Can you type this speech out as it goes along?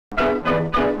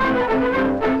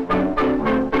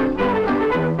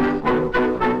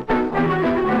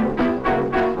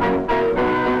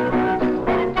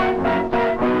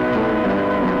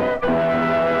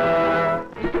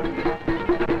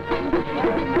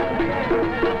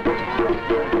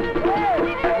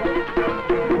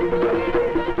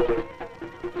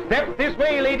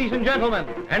ladies and gentlemen,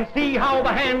 and see how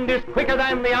the hand is quicker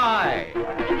than the eye.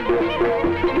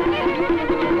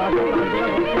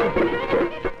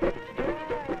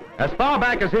 As far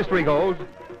back as history goes,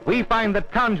 we find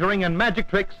that conjuring and magic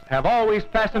tricks have always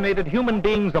fascinated human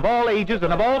beings of all ages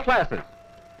and of all classes.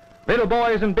 Little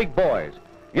boys and big boys,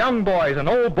 young boys and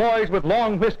old boys with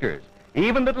long whiskers,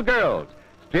 even little girls,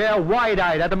 stare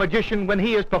wide-eyed at a magician when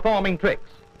he is performing tricks.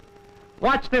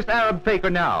 Watch this Arab faker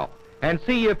now, and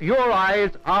see if your eyes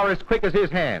are as quick as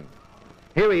his hand.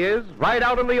 Here he is, right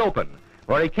out in the open,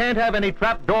 where he can't have any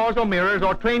trap doors or mirrors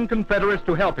or trained confederates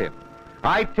to help him.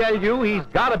 I tell you, he's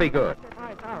got to be good.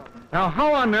 Now,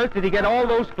 how on earth did he get all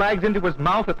those flags into his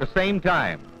mouth at the same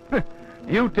time?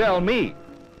 You tell me.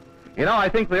 You know, I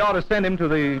think they ought to send him to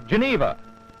the Geneva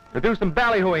to do some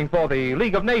ballyhooing for the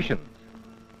League of Nations.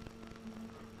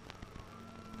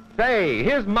 Say,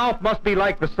 his mouth must be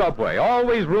like the subway,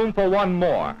 always room for one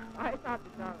more.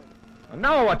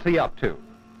 Now what's he up to?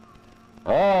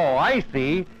 Oh, I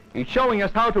see. He's showing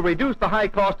us how to reduce the high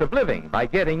cost of living by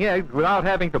getting eggs without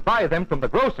having to buy them from the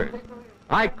grocers.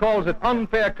 I calls it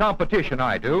unfair competition,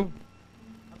 I do.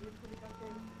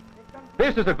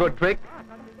 This is a good trick.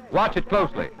 Watch it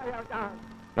closely.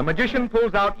 The magician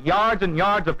pulls out yards and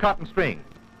yards of cotton string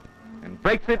and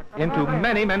breaks it into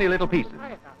many, many little pieces.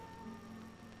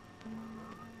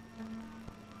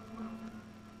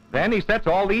 Then he sets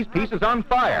all these pieces on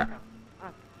fire.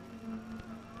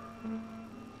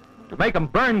 To make them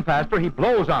burn faster, he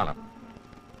blows on them.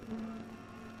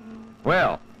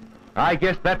 Well, I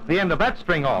guess that's the end of that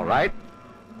string, all right.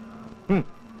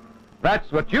 That's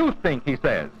what you think, he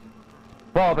says.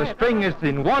 For the string is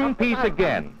in one piece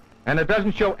again, and it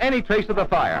doesn't show any trace of the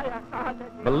fire.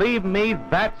 Believe me,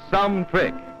 that's some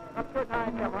trick.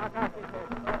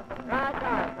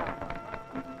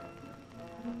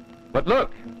 But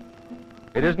look,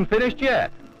 it isn't finished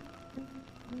yet.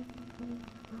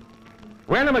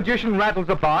 When a magician rattles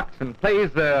a box and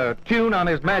plays a tune on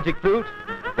his magic flute,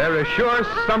 there is sure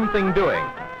something doing.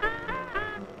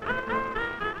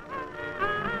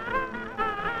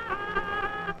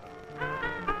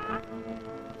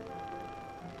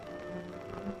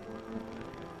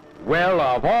 Well,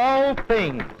 of all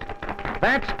things,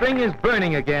 that string is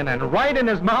burning again, and right in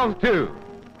his mouth, too.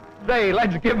 Say,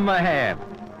 let's give him a hand.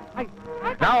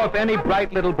 Now, if any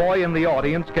bright little boy in the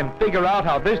audience can figure out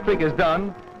how this trick is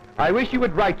done, I wish you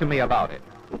would write to me about it.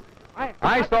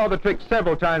 I saw the trick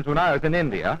several times when I was in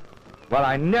India. Well,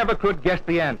 I never could guess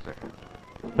the answer.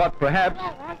 But perhaps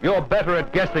you're better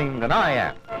at guessing than I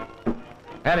am.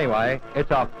 Anyway, it's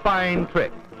a fine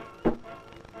trick.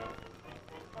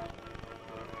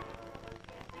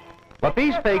 But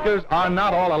these fakers are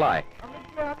not all alike.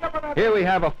 Here we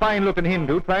have a fine-looking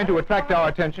Hindu trying to attract our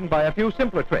attention by a few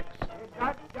simpler tricks.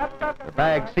 The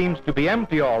bag seems to be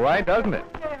empty, all right, doesn't it?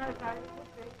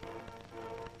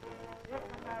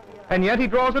 And yet he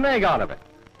draws an egg out of it.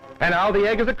 And now the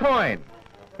egg is a coin.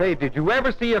 Say, did you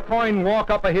ever see a coin walk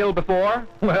up a hill before?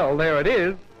 Well, there it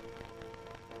is.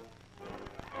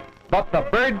 But the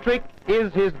bird trick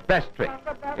is his best trick.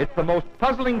 It's the most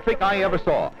puzzling trick I ever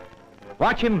saw.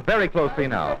 Watch him very closely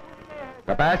now.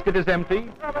 The basket is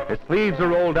empty, his sleeves are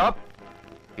rolled up.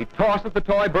 He tosses the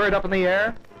toy bird up in the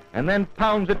air and then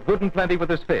pounds it good and plenty with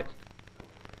his fist.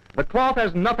 The cloth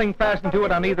has nothing fastened to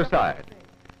it on either side.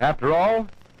 After all,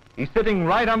 he's sitting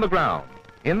right on the ground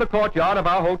in the courtyard of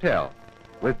our hotel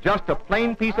with just a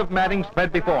plain piece of matting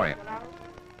spread before him.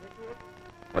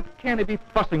 What can he be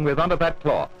fussing with under that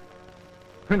cloth?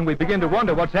 And we begin to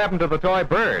wonder what's happened to the toy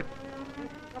bird.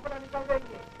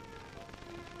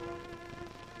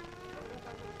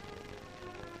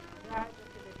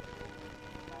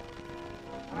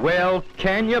 Well,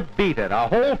 can you beat it? A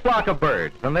whole flock of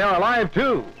birds, and they're alive,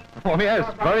 too. Oh,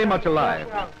 yes, very much alive.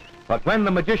 But when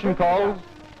the magician calls,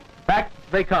 back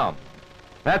they come.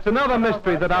 That's another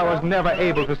mystery that I was never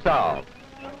able to solve.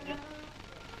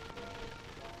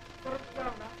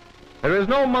 There is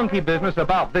no monkey business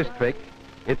about this trick.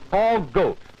 It's all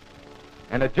goat.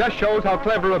 And it just shows how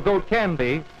clever a goat can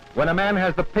be when a man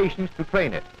has the patience to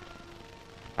train it.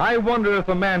 I wonder if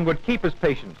a man would keep his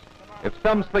patience if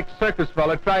some slick circus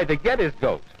fella tried to get his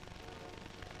goat.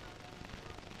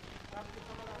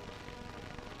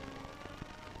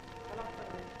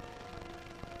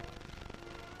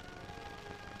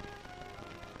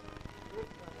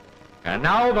 And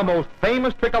now the most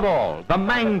famous trick of all, the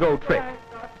mango trick.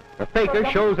 The faker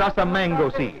shows us a mango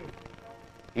seed.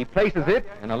 He places it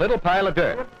in a little pile of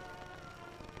dirt.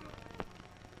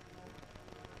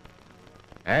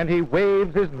 And he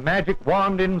waves his magic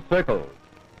wand in circles.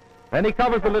 Then he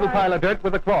covers the little pile of dirt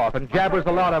with a cloth and jabbers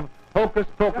a lot of hocus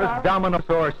pocus dominus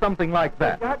or something like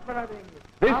that.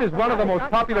 This is one of the most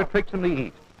popular tricks in the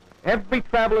East. Every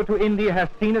traveler to India has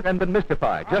seen it and been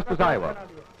mystified, just as I was.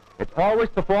 It's always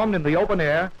performed in the open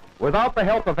air without the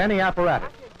help of any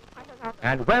apparatus.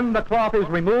 And when the cloth is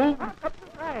removed,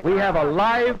 we have a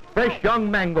live, fresh young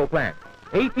mango plant,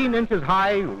 18 inches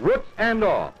high, roots and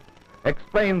all.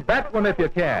 Explain that one if you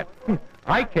can.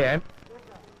 I can't.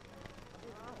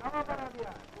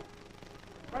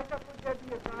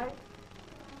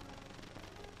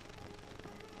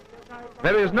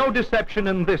 There is no deception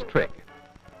in this trick.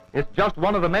 It's just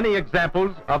one of the many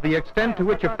examples of the extent to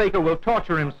which a faker will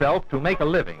torture himself to make a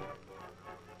living.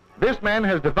 This man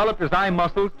has developed his eye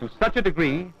muscles to such a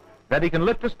degree that he can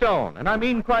lift a stone, and I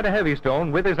mean quite a heavy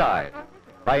stone, with his eyes,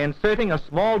 by inserting a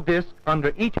small disc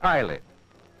under each eyelid.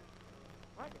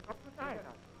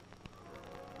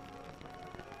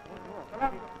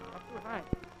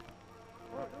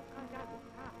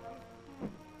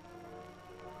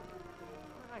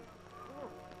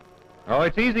 Oh,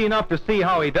 it's easy enough to see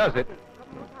how he does it,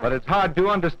 but it's hard to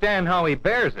understand how he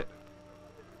bears it.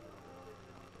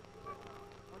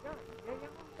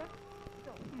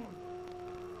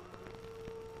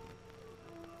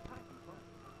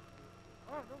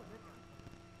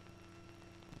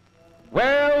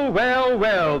 Well, well,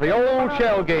 well, the old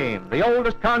shell game, the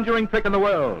oldest conjuring trick in the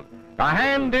world. The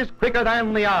hand is quicker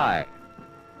than the eye.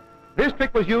 This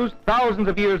trick was used thousands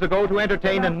of years ago to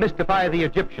entertain and mystify the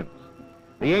Egyptians.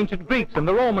 The ancient Greeks and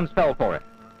the Romans fell for it.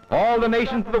 All the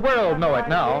nations of the world know it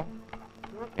now.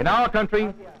 In our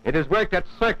country, it is worked at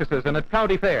circuses and at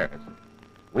county fairs.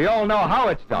 We all know how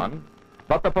it's done,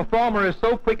 but the performer is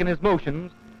so quick in his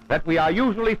motions that we are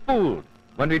usually fooled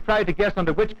when we try to guess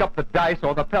under which cup the dice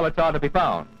or the pellets are to be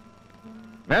found.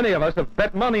 Many of us have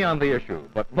bet money on the issue,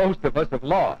 but most of us have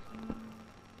lost.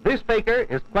 This faker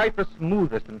is quite the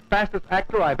smoothest and fastest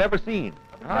actor I've ever seen.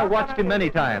 I watched him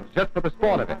many times just for the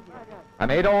sport of it. I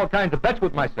made all kinds of bets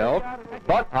with myself,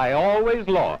 but I always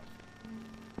lost.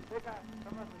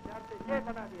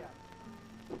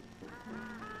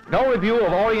 No review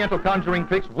of Oriental conjuring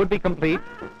tricks would be complete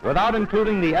without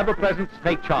including the ever-present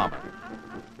snake charmer.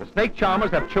 The snake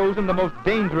charmers have chosen the most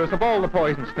dangerous of all the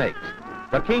poison snakes,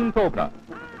 the king cobra.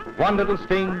 One little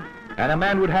sting, and a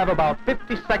man would have about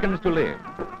 50 seconds to live.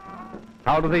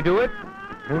 How do they do it?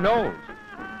 Who knows?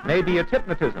 Maybe it's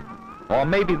hypnotism, or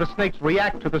maybe the snakes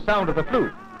react to the sound of the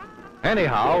flute.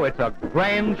 Anyhow, it's a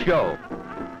grand show.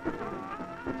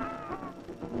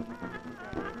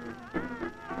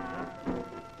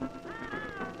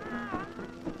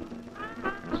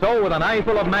 So, with an eye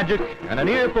full of magic and an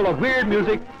ear full of weird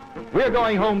music, we're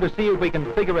going home to see if we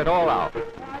can figure it all out.